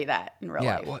never say that in real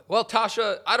life. Well,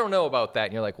 Tasha, I don't know about that.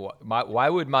 And you're like, why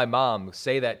would my mom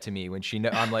say that to me when she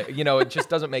I'm like, it just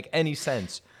doesn't make any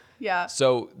sense. Yeah.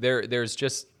 So there's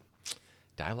just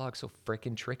dialogue so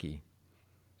freaking tricky.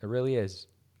 It really is.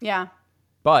 Yeah.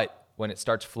 But when it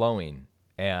starts flowing,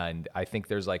 and I think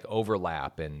there's like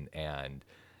overlap and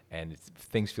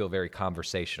things feel very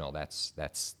conversational, that's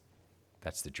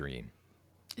the dream.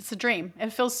 It's a dream.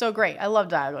 It feels so great. I love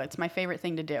dialogue. It's my favorite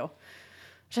thing to do,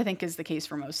 which I think is the case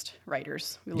for most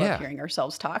writers. We love hearing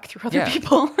ourselves talk through other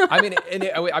people.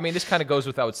 This kind of goes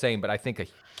without saying, but I think a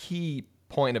key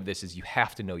point of this is you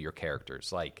have to know your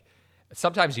characters. Like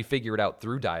sometimes you figure it out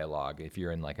through dialogue if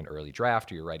you're in like an early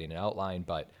draft or you're writing an outline,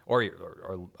 or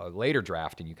a later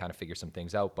draft and you kind of figure some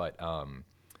things out. But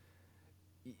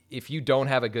if you don't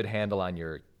have a good handle on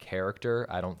your character,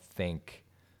 I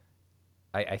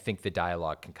think the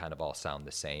dialogue can kind of all sound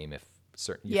the same. If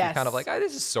you're kind of like,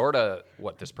 this is sort of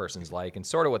what this person's like and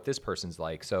sort of what this person's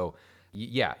like. So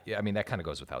that kind of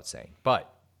goes without saying,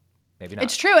 but maybe not.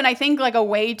 It's true. And I think like a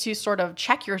way to sort of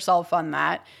check yourself on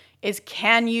that is,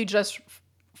 can you just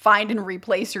find and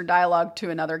replace your dialogue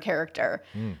to another character?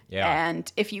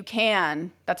 And if you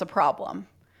can, that's a problem.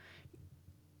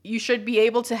 You should be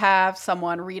able to have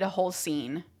someone read a whole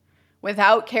scene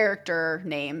without character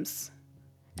names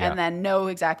and then know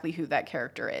exactly who that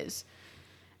character is.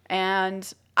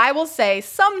 And I will say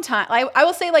sometimes, I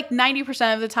will say like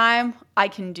 90% of the time I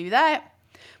can do that.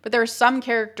 But there are some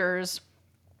characters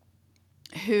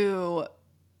who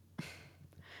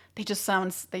they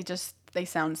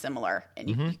sound similar, and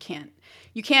you can't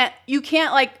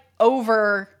like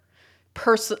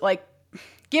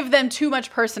give them too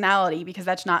much personality, because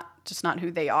that's not who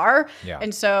they are.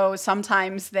 And so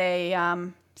sometimes they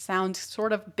sound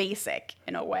sort of basic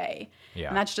in a way,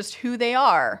 and that's just who they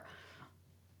are.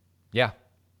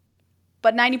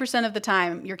 But 90% of the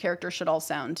time your character should all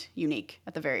sound unique,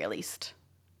 at the very least,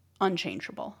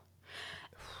 unchangeable.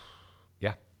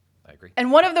 I agree.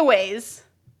 And one of the ways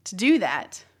to do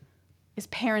that is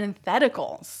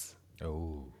parentheticals.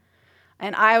 Oh.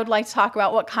 And I would like to talk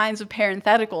about what kinds of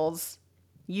parentheticals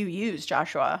you use,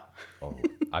 Joshua. Oh,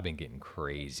 I've been getting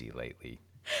crazy lately.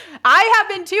 I have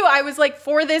been too. I was like,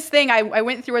 for this thing, I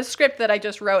went through a script that I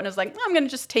just wrote, and I was like, I'm going to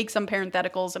just take some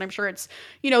parentheticals, and I'm sure it's,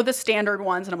 the standard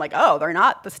ones. And I'm like, oh, they're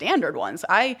not the standard ones.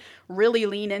 I really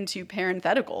lean into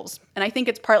parentheticals. And I think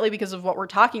it's partly because of what we're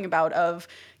talking about, of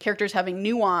characters having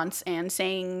nuance and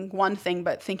saying one thing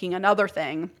but thinking another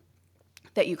thing.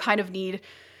 that you kind of need,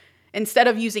 instead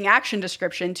of using action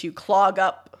description to clog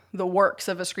up the works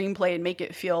of a screenplay and make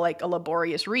it feel like a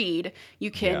laborious read,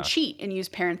 you can cheat and use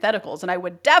parentheticals. And I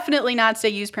would definitely not say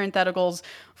use parentheticals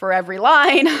for every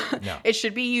line. No. It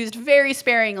should be used very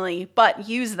sparingly, but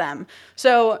use them.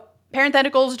 So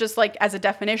parentheticals, just like as a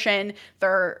definition,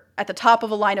 they're at the top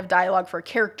of a line of dialogue for a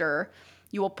character.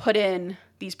 You will put in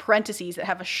these parentheses that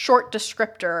have a short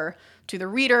descriptor to the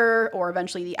reader or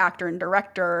eventually the actor and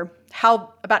director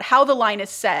about how the line is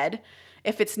said,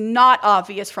 if it's not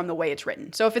obvious from the way it's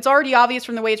written. So if it's already obvious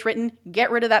from the way it's written, get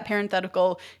rid of that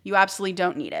parenthetical. You absolutely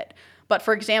don't need it. But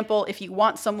for example, if you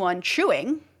want someone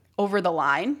chewing over the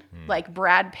line, like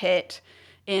Brad Pitt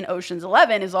in Ocean's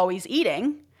 11 is always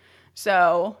eating.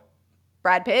 So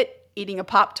Brad Pitt eating a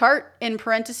Pop-Tart in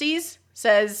parentheses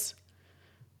says,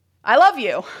 "I love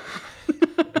you,"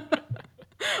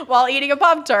 while eating a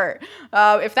Pop-Tart.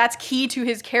 If that's key to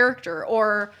his character,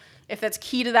 or if that's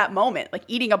key to that moment, like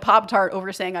eating a Pop-Tart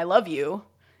over saying "I love you"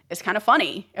 is kind of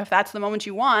funny. If that's the moment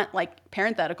you want, like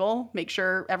parenthetical, make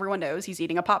sure everyone knows he's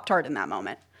eating a Pop-Tart in that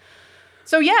moment.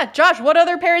 So yeah, Josh, what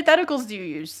other parentheticals do you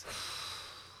use?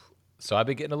 So I've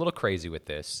been getting a little crazy with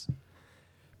this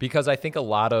because I think a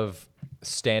lot of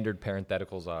standard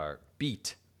parentheticals are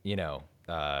beat,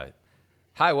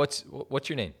 hi, what's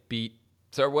your name? Beat.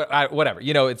 So whatever,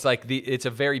 it's like it's a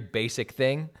very basic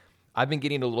thing. I've been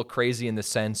getting a little crazy in the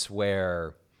sense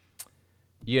where,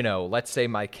 let's say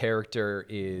my character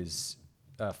is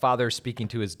a father speaking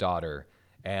to his daughter,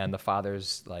 and the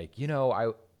father's like,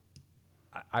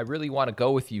 I really want to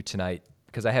go with you tonight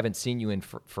because I haven't seen you in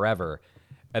forever.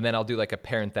 And then I'll do like a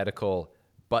parenthetical,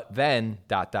 but then ...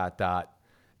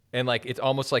 And like, it's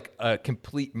almost like a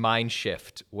complete mind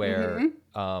shift where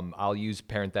I'll use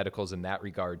parentheticals in that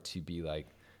regard to be like,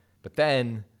 but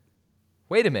then,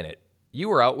 wait a minute, you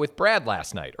were out with Brad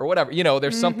last night or whatever.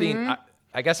 There's something,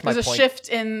 I guess my point. There's a shift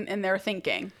in their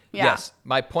thinking. Yeah. Yes.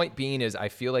 My point being is I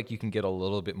feel like you can get a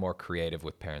little bit more creative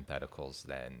with parentheticals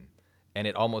and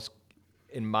it almost,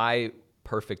 in my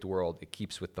perfect world, it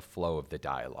keeps with the flow of the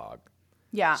dialogue.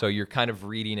 Yeah. So you're kind of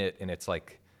reading it and it's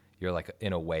like, you're like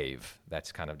in a wave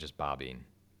that's kind of just bobbing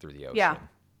through the ocean.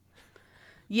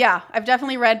 Yeah, I've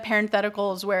definitely read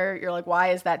parentheticals where you're like,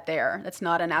 why is that there? That's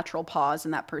not a natural pause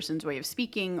in that person's way of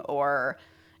speaking, or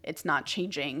it's not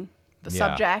changing the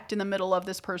subject in the middle of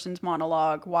this person's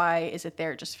monologue. Why is it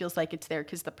there? It just feels like it's there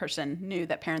because the person knew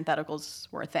that parentheticals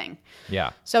were a thing.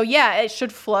 Yeah. So yeah, it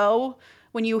should flow.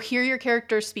 When you hear your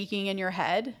character speaking in your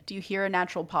head, do you hear a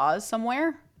natural pause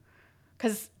somewhere?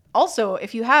 Because also,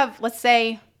 if you have, let's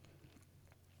say,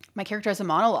 my character has a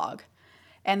monologue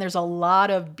and there's a lot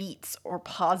of beats or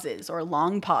pauses or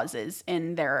long pauses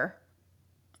in their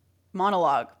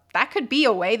monologue, that could be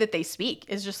a way that they speak,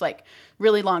 is just like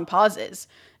really long pauses.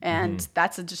 And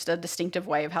that's just a distinctive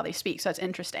way of how they speak. So that's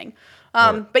interesting.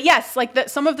 But yes, like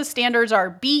some of the standards are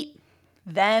beat,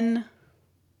 then,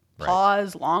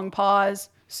 pause, long pause,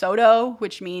 SOTO,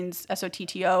 which means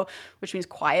SOTTO, which means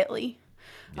quietly.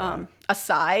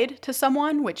 Aside to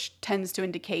someone, which tends to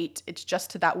indicate it's just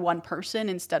to that one person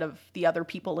instead of the other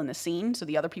people in the scene, so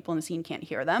the other people in the scene can't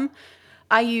hear them.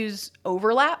 I use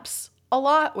overlaps a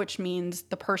lot, which means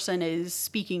the person is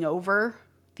speaking over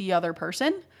the other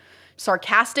person.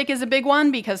 Sarcastic is a big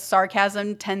one because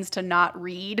sarcasm tends to not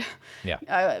read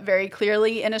very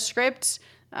clearly in a script.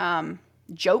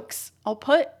 Jokes I'll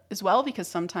put as well because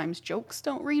sometimes jokes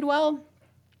don't read well.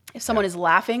 If someone is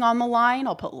laughing on the line,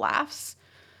 I'll put laughs.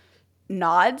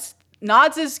 Nods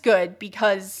is good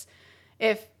because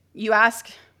if you ask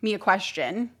me a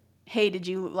question, hey, did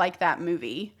you like that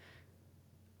movie?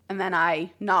 And then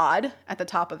I nod at the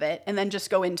top of it and then just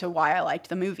go into why I liked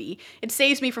the movie. It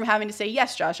saves me from having to say,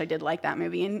 yes, Josh, I did like that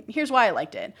movie and here's why I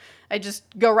liked it. I just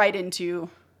go right into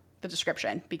the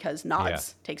description because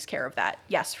nods takes care of that.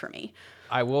 Yes, for me.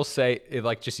 I will say,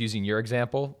 like just using your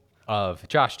example of,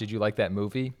 Josh, did you like that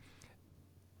movie?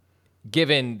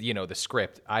 Given, the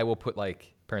script, I will put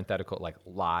like parenthetical, like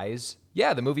lies.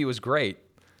 Yeah, the movie was great.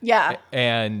 Yeah.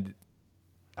 And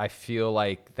I feel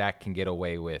like that can get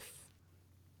away with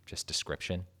just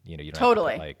description. You don't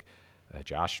totally have to put like,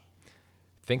 Josh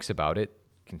thinks about it,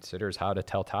 considers how to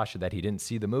tell Tasha that he didn't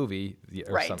see the movie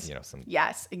or some.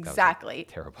 Yes, exactly.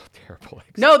 Terrible example.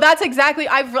 No, that's exactly.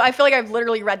 I feel like I've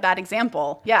literally read that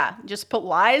example. Yeah, just put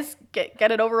lies,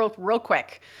 get it over real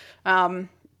quick.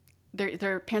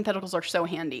 Their parentheticals are so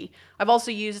handy. I've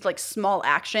also used like small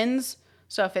actions.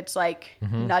 So if it's like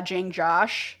nudging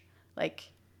Josh, like,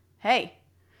 hey,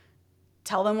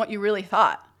 tell them what you really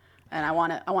thought. And I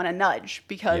want to nudge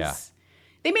because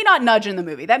they may not nudge in the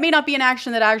movie. That may not be an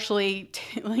action that actually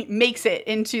like, makes it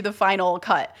into the final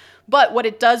cut. But what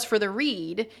it does for the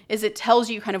read is it tells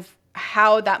you kind of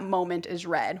how that moment is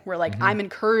read. Where like I'm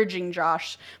encouraging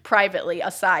Josh privately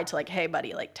aside to like, hey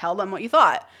buddy, like tell them what you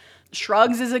thought.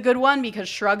 Shrugs is a good one because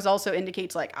shrugs also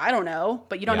indicates like, I don't know,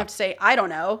 but you don't have to say, I don't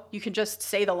know. You can just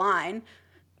say the line.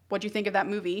 What'd you think of that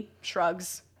movie?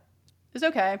 Shrugs is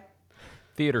okay.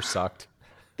 Theater sucked.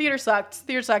 Theater sucked.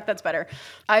 That's better.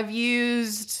 I've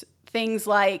used things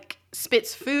like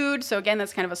spits food. So again,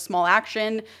 that's kind of a small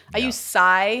action. I use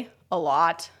sigh a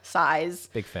lot. Sighs.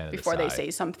 Big fan of before the they sigh.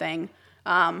 say something.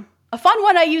 A fun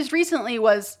one I used recently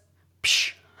was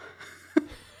psh.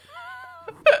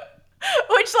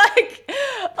 Which like,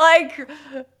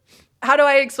 how do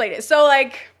I explain it? So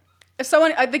like, if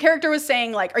someone, the character was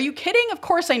saying like, are you kidding? Of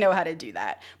course I know how to do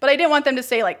that. But I didn't want them to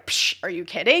say like, psh, are you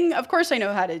kidding? Of course I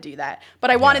know how to do that.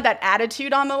 But I wanted that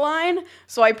attitude on the line.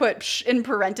 So I put psh in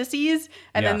parentheses.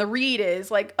 And then the read is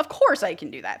like, of course I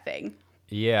can do that thing.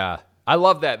 Yeah. I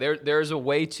love that. There's a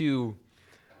way to,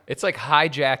 it's like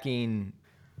hijacking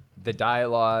the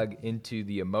dialogue into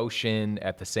the emotion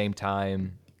at the same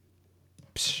time.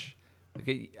 Psh.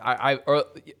 Okay, or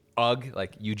ugh,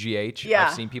 like UGH. Yeah.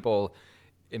 I've seen people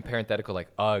in parenthetical like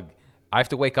ugh. I have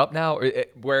to wake up now,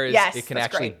 whereas it can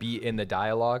actually be in the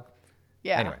dialogue.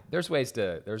 Yeah. Anyway, there's ways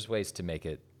to make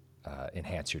it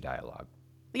enhance your dialogue.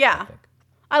 Yeah.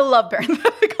 I love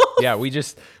parentheticals. Yeah, we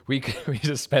just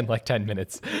spend like 10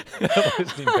 minutes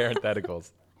listening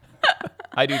parentheticals.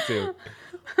 I do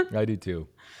too.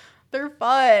 They're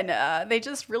fun. They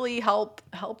just really help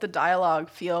the dialogue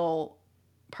feel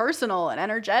personal and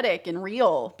energetic and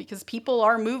real because people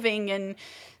are moving and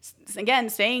again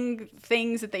saying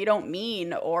things that they don't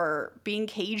mean or being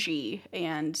cagey,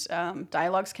 and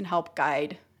dialogues can help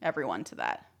guide everyone to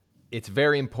that. It's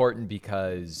very important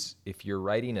because if you're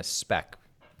writing a spec,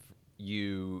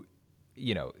 you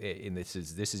know, and this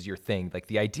is your thing. Like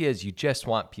the idea is you just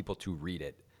want people to read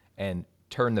it and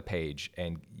turn the page,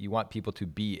 and you want people to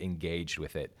be engaged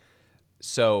with it.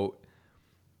 So,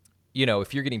 you know,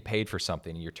 if you're getting paid for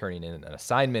something and you're turning in an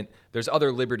assignment, there's other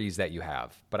liberties that you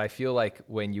have. But I feel like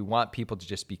when you want people to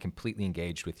just be completely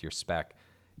engaged with your spec,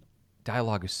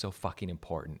 dialogue is so fucking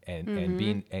important, and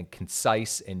being and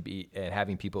concise and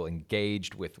having people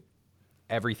engaged with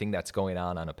everything that's going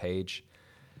on a page.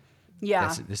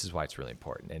 Yeah. This is why it's really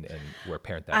important, and where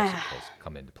parentheticals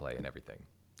come into play and everything.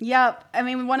 Yeah. I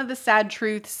mean, one of the sad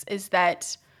truths is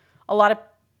that a lot of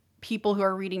people who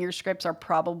are reading your scripts are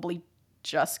probably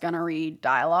just going to read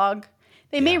dialogue.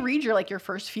 They may read your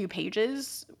first few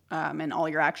pages and all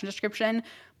your action description,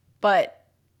 but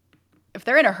if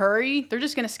they're in a hurry, they're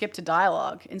just going to skip to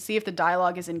dialogue and see if the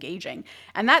dialogue is engaging.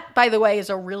 And that, by the way, is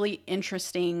a really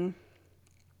interesting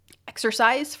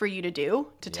exercise for you to do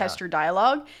to test your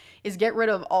dialogue, is get rid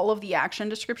of all of the action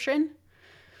description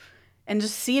and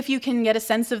just see if you can get a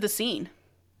sense of the scene.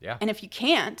 Yeah. And if you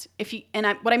can't,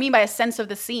 what I mean by a sense of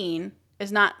the scene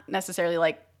is not necessarily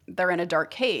like they're in a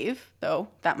dark cave, though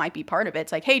that might be part of it.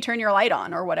 It's like, hey, turn your light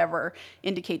on or whatever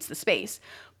indicates the space.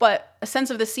 But a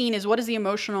sense of the scene is, what is the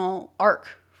emotional arc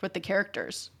with the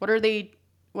characters? What are they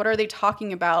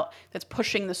talking about that's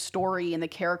pushing the story and the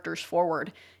characters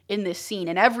forward in this scene?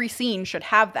 And every scene should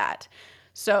have that.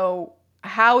 So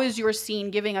how is your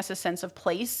scene giving us a sense of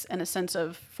place and a sense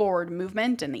of forward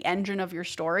movement and the engine of your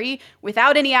story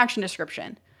without any action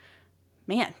description?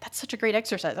 Man, that's such a great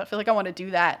exercise. I feel like I want to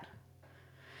do that.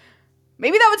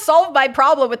 Maybe that would solve my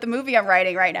problem with the movie I'm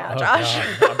writing right now, Josh.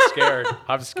 God,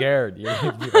 I'm scared. You're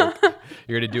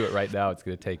going to do it right now. It's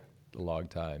going to take a long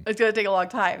time. It's going to take a long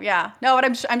time, yeah. No,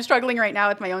 but I'm struggling right now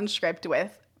with my own script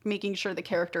with making sure the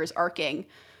character is arcing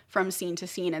from scene to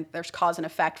scene and there's cause and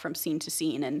effect from scene to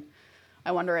scene. And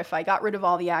I wonder if I got rid of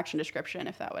all the action description,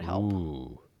 if that would help.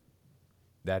 Ooh,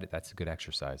 that's a good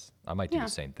exercise. I might do the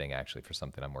same thing, actually, for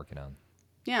something I'm working on.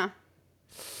 Yeah.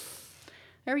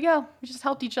 There we go. We just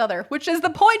helped each other, which is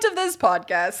the point of this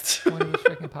podcast. Point of this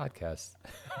freaking podcast.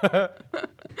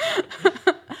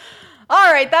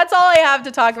 All right, that's all I have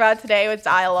to talk about today with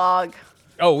dialogue.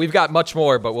 Oh, we've got much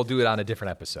more, but we'll do it on a different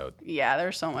episode. Yeah,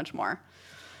 there's so much more.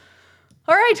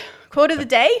 All right, quote of the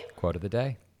day. Quote of the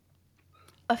day.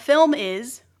 A film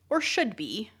is, or should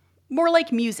be, more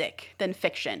like music than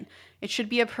fiction. It should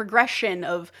be a progression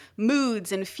of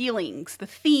moods and feelings, the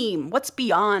theme, what's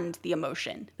beyond the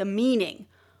emotion, the meaning.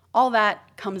 All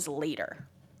that comes later.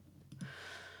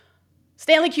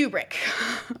 Stanley Kubrick.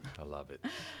 I love it.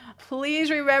 Please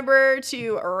remember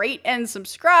to rate and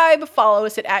subscribe. Follow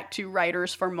us at Act 2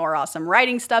 Writers for more awesome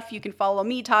writing stuff. You can follow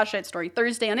me, Tasha, at Story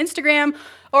Thursday on Instagram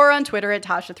or on Twitter at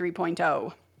Tasha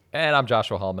 3.0. And I'm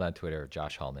Joshua Hallman on Twitter,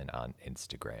 Josh Hallman on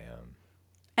Instagram.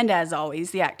 And as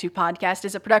always, the Act Two podcast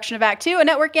is a production of Act Two, a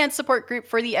network and support group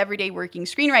for the everyday working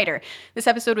screenwriter. This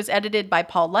episode was edited by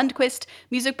Paul Lundquist,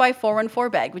 music by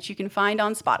 414 Beg, which you can find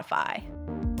on Spotify.